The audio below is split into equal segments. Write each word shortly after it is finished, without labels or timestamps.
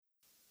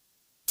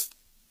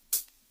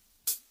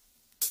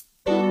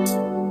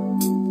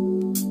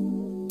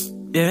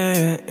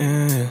Yeah,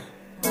 yeah.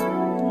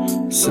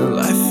 So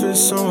life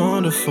is so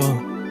wonderful.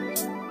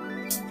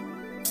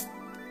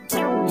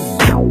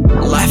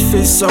 Life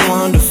is so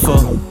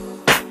wonderful.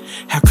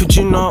 How could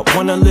you not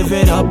wanna live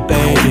it up,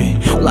 baby?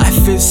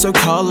 Life is so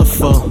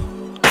colorful.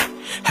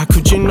 How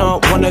could you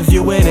not wanna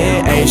view it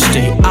in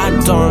HD? I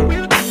don't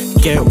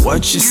get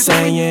what you're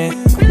saying.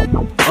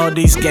 All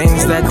these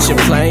games that you're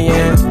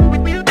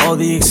playing, all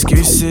the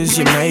excuses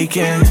you're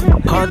making.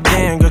 Oh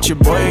damn, got your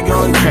boy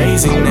going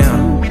crazy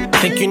now.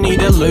 Think you need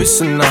to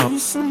loosen up.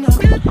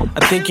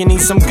 I think you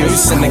need some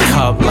goose in the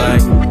cup. Like,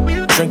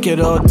 drink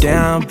it all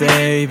down,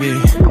 baby.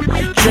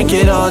 Drink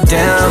it all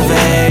down,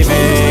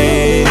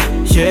 baby.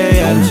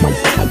 Yeah,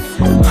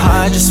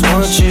 I just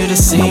want you to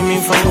see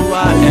me for who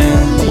I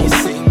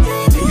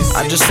am.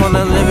 I just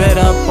wanna live it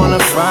up on a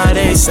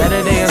Friday,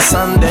 Saturday, and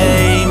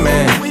Sunday,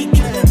 man.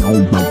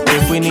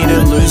 If we need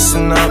to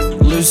loosen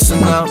up,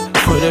 loosen up.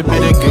 Put a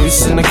bit of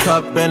goose in the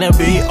cup and it'll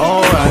be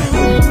alright.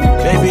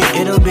 Baby,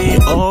 it'll be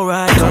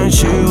alright,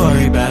 don't you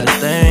worry about a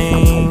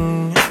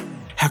thing.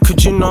 How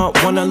could you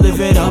not wanna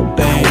live it up,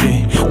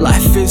 baby?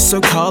 Life is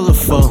so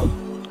colorful.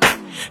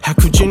 How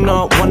could you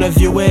not wanna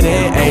view it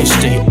in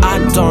HD? I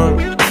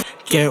don't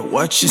get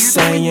what you're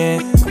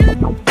saying.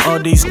 All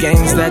these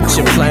games that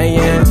you're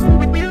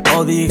playing,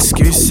 all the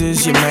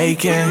excuses you're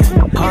making.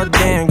 Oh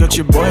damn, got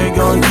your boy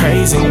going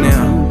crazy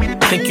now.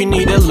 Think you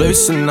need to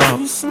loosen up.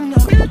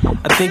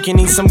 I think you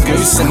need some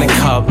goose in the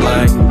cup.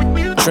 Like,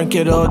 drink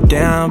it all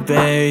down,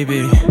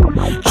 baby.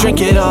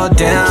 Drink it all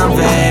down,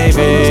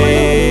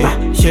 baby.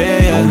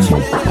 Yeah,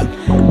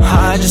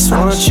 I just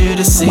want you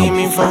to see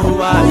me for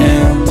who I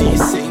am.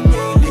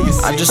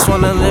 I just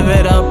wanna live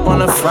it up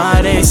on a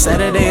Friday,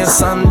 Saturday, and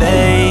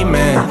Sunday,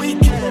 man.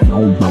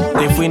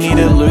 If we need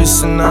to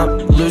loosen up,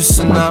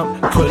 loosen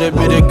up. Put a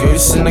bit of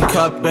goose in the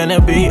cup and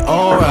it'll be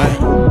alright.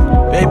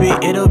 Baby,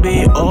 it'll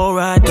be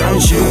alright,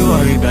 don't you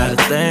worry about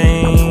a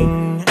thing.